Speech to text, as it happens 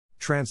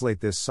Translate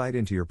this site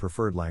into your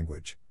preferred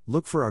language.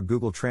 Look for our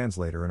Google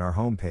Translator in our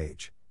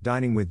homepage,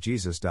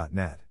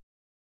 diningwithjesus.net.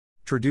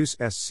 Traduce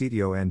este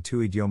sitio en tu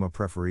idioma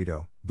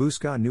preferido.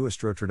 Busca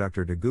nuestro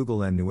traductor de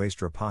Google en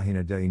nuestra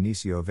página de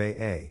inicio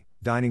va,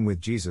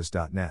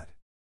 diningwithjesus.net.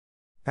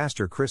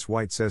 Pastor Chris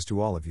White says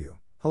to all of you,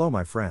 hello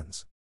my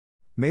friends.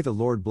 May the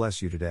Lord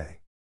bless you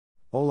today.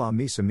 Hola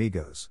mis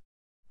amigos.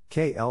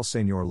 Que el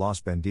Señor los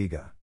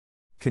bendiga.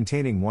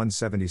 Containing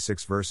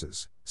 176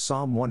 verses,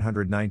 Psalm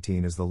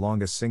 119 is the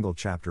longest single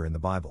chapter in the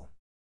Bible.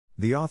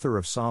 The author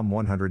of Psalm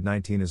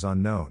 119 is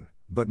unknown,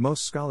 but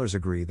most scholars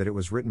agree that it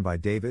was written by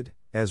David,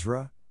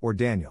 Ezra, or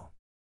Daniel.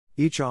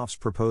 Each of's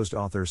proposed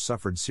author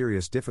suffered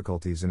serious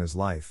difficulties in his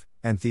life,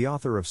 and the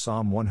author of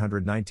Psalm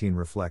 119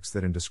 reflects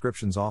that in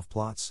descriptions of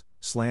plots,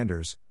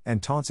 slanders,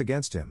 and taunts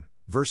against him,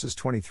 verses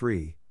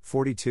 23,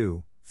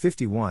 42,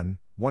 51,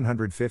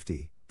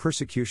 150,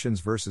 persecutions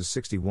verses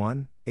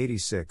 61,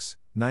 86,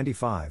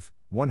 95,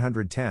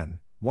 110,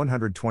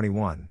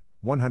 121,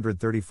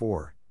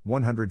 134,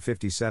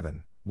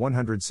 157,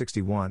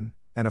 161,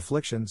 and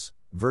afflictions,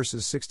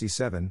 verses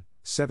 67,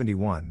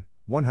 71,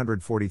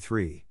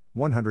 143,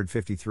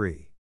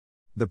 153.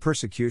 The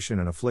persecution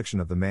and affliction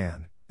of the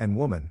man, and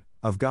woman,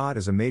 of God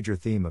is a major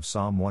theme of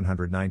Psalm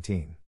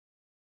 119.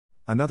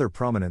 Another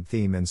prominent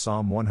theme in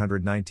Psalm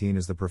 119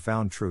 is the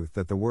profound truth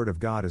that the Word of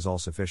God is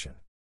all-sufficient.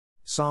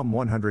 Psalm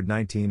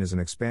 119 is an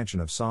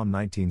expansion of Psalm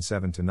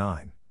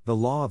 19:7-9. The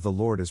law of the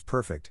Lord is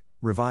perfect,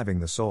 reviving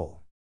the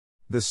soul.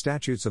 The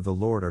statutes of the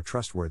Lord are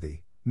trustworthy,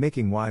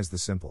 making wise the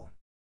simple.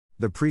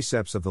 The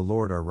precepts of the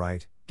Lord are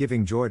right,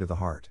 giving joy to the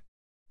heart.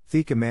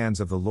 The commands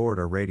of the Lord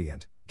are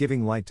radiant,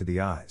 giving light to the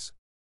eyes.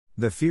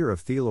 The fear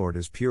of the Lord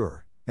is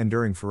pure,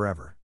 enduring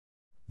forever.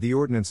 The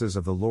ordinances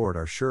of the Lord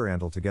are sure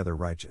and altogether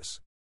righteous.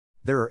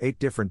 There are 8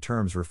 different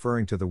terms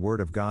referring to the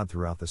Word of God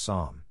throughout the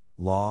psalm: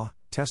 law,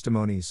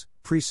 testimonies,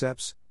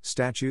 precepts,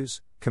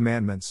 statutes,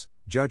 commandments,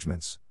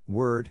 judgments,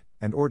 word,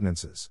 and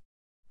ordinances.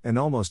 In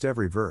almost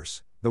every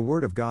verse, the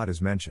Word of God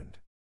is mentioned.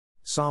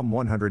 Psalm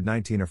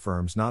 119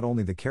 affirms not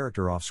only the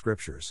character of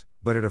Scriptures,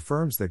 but it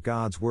affirms that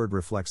God's Word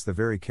reflects the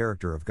very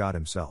character of God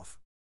Himself.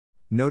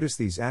 Notice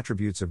these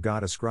attributes of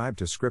God ascribed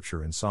to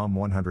Scripture in Psalm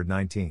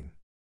 119.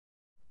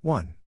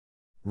 1.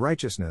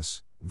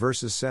 Righteousness,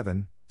 verses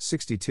 7,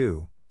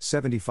 62,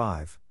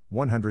 75,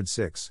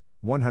 106,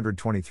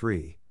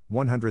 123,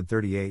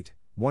 138,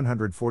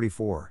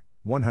 144,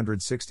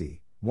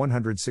 160,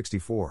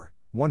 164,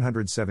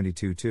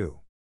 172-2.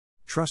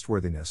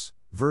 Trustworthiness,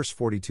 verse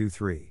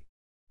 42-3.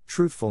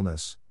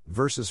 Truthfulness,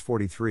 verses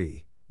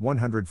 43,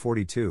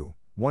 142,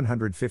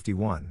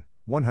 151,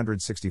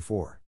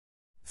 164.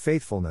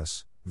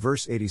 Faithfulness,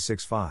 verse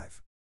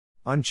 86-5.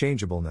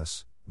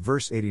 Unchangeableness,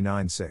 verse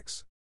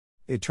 89-6.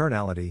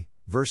 Eternality,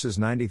 verses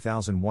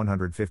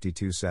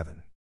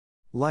 90,152-7.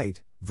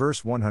 Light,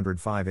 verse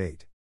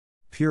 105-8.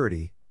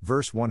 Purity,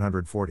 verse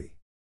 140.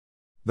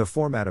 The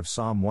format of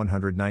Psalm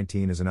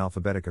 119 is an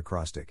alphabetic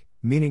acrostic,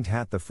 meaning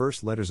that the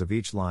first letters of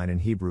each line in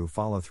Hebrew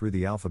follow through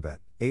the alphabet,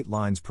 8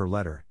 lines per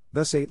letter,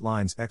 thus 8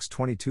 lines x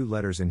 22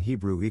 letters in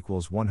Hebrew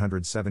equals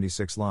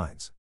 176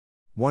 lines.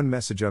 One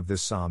message of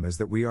this psalm is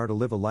that we are to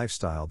live a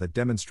lifestyle that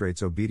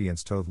demonstrates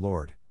obedience to the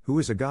Lord, who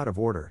is a God of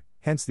order,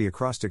 hence the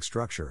acrostic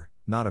structure,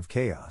 not of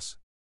chaos.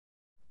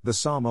 The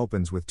psalm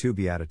opens with 2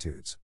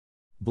 beatitudes.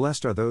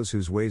 Blessed are those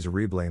whose ways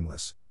are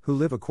blameless, who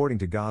live according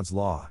to God's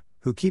law,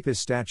 who keep His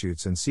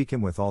statutes and seek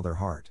Him with all their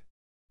heart.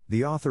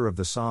 The author of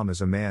the psalm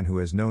is a man who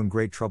has known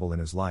great trouble in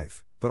his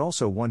life, but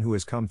also one who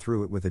has come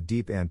through it with a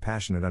deep and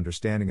passionate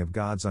understanding of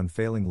God's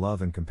unfailing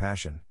love and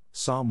compassion.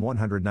 Psalm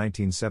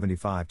 119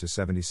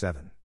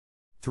 75-77.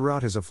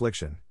 Throughout his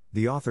affliction,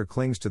 the author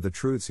clings to the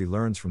truths he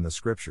learns from the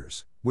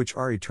Scriptures, which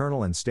are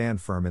eternal and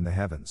stand firm in the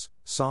heavens.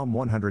 Psalm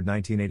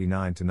 119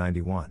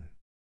 89-91.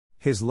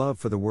 His love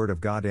for the Word of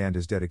God and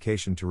his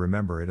dedication to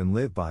remember it and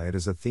live by it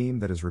is a theme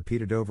that is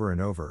repeated over and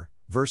over.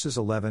 Verses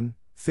 11,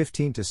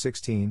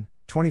 15-16,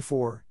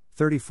 24,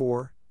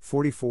 34,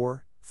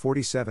 44,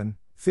 47,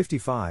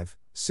 55,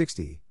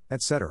 60,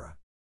 etc.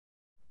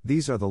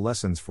 These are the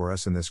lessons for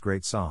us in this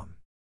great psalm.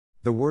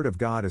 The Word of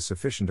God is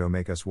sufficient to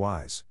make us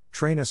wise,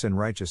 train us in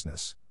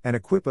righteousness, and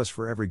equip us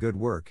for every good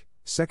work.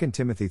 2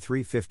 Timothy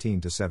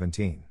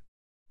 3:15-17.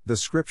 The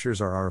Scriptures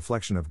are our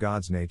reflection of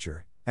God's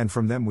nature, and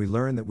from them we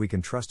learn that we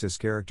can trust His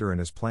character and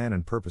His plan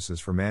and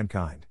purposes for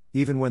mankind,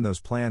 even when those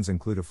plans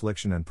include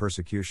affliction and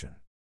persecution.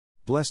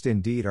 Blessed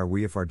indeed are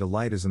we if our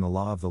delight is in the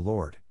law of the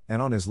Lord,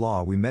 and on His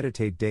law we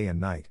meditate day and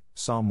night.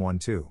 Psalm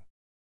 1:2.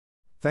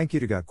 Thank you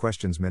to Got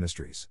Questions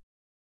Ministries.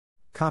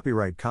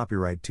 Copyright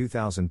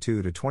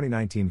 2002 to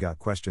 2019 Got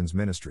Questions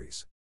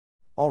Ministries.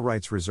 All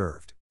rights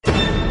reserved.